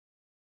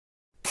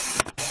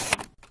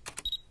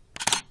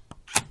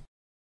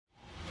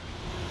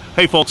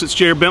Hey folks, it's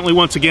Jared Bentley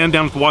once again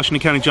down at the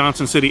Washington County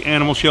Johnson City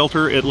Animal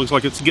Shelter. It looks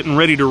like it's getting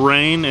ready to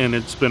rain, and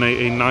it's been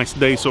a nice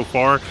day so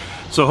far.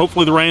 So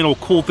hopefully the rain will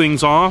cool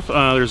things off.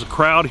 There's a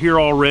crowd here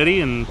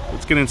already, and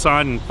let's get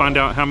inside and find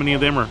out how many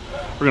of them are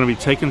going to be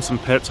taking some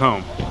pets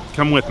home.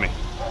 Come with me.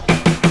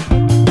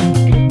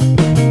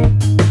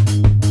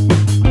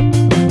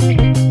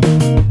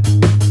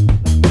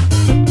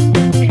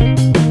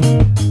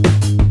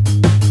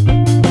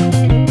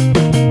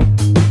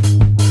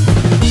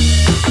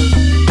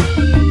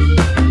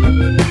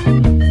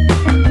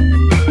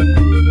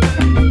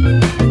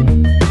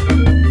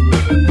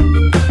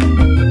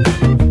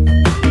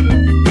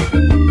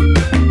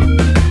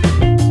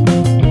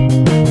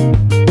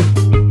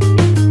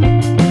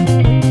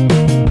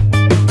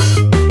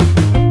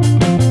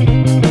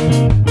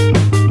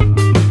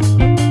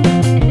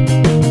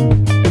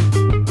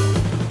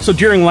 So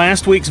during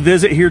last week's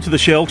visit here to the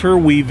shelter,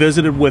 we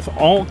visited with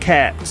all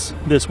cats.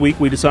 This week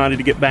we decided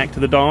to get back to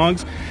the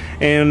dogs,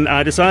 and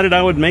I decided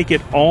I would make it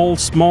all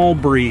small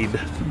breed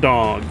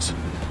dogs.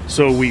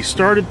 So we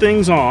started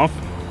things off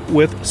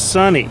with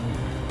Sunny.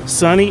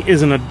 Sunny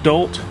is an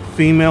adult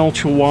female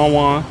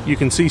Chihuahua. You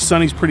can see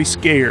Sunny's pretty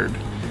scared,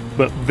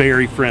 but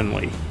very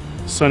friendly.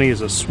 Sunny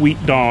is a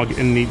sweet dog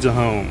and needs a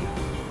home.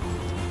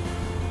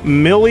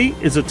 Millie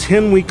is a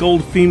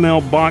 10-week-old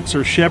female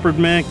boxer shepherd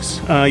mix.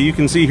 You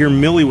can see here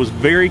Millie was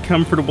very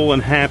comfortable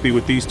and happy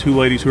with these two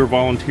ladies who are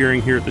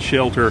volunteering here at the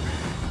shelter,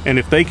 and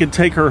if they could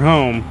take her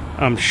home,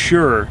 I'm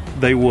sure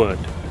they would.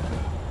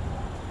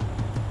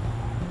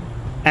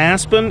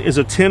 Aspen is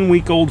a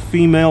 10-week-old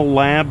female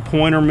lab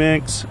pointer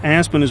mix.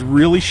 Aspen is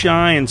really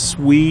shy and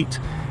sweet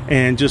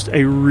and just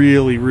a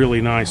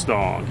really nice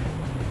dog.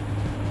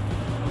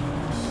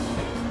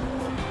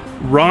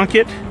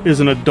 Rocket is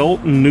an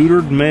adult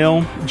neutered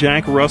male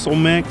Jack Russell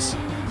mix.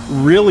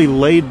 Really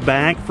laid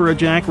back for a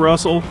Jack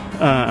Russell.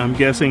 I'm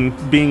guessing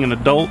being an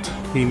adult,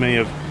 he may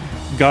have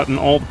gotten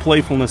all the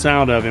playfulness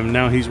out of him.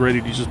 Now he's ready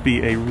to just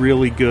be a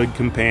really good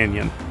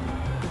companion.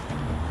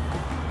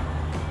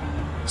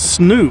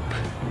 Snoop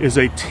is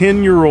a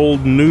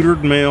 10-year-old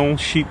neutered male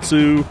Shih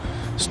Tzu.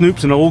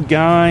 Snoop's an old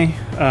guy.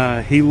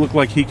 He looked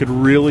like he could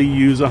really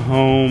use a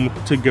home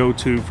to go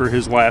to for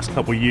his last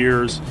couple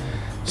years.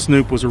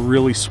 Snoop was a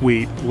really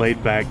sweet,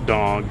 laid-back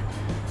dog.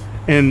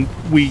 And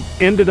we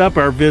ended up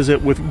our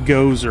visit with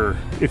Gozer.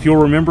 If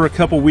you'll remember a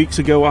couple weeks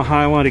ago, I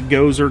highlighted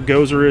Gozer.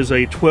 Gozer is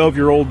a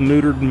 12-year-old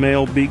neutered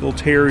male Beagle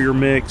Terrier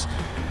mix.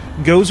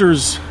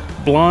 Gozer's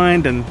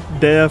blind and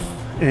deaf,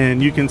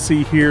 and you can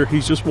see here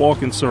he's just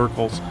walking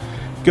circles.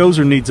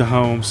 Gozer needs a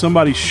home.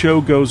 Somebody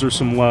show Gozer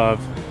some love.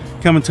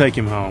 Come and take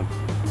him home.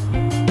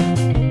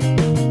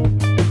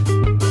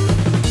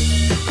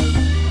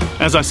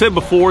 As I said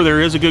before, there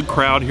is a good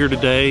crowd here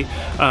today.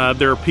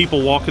 There are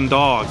people walking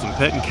dogs and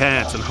petting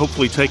cats and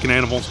hopefully taking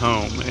animals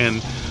home.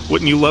 And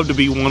wouldn't you love to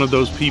be one of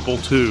those people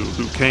too,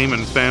 who came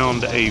and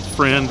found a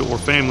friend or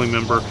family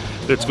member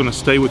that's going to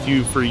stay with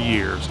you for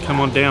years? Come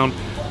on down,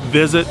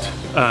 visit,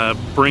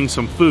 bring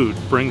some food,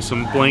 bring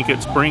some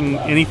blankets, bring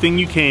anything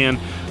you can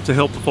to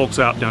help the folks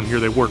out down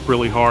here. They work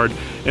really hard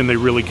and they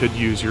really could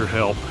use your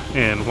help.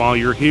 And while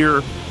you're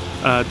here,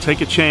 take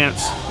a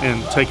chance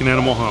and take an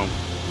animal home.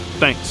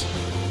 Thanks.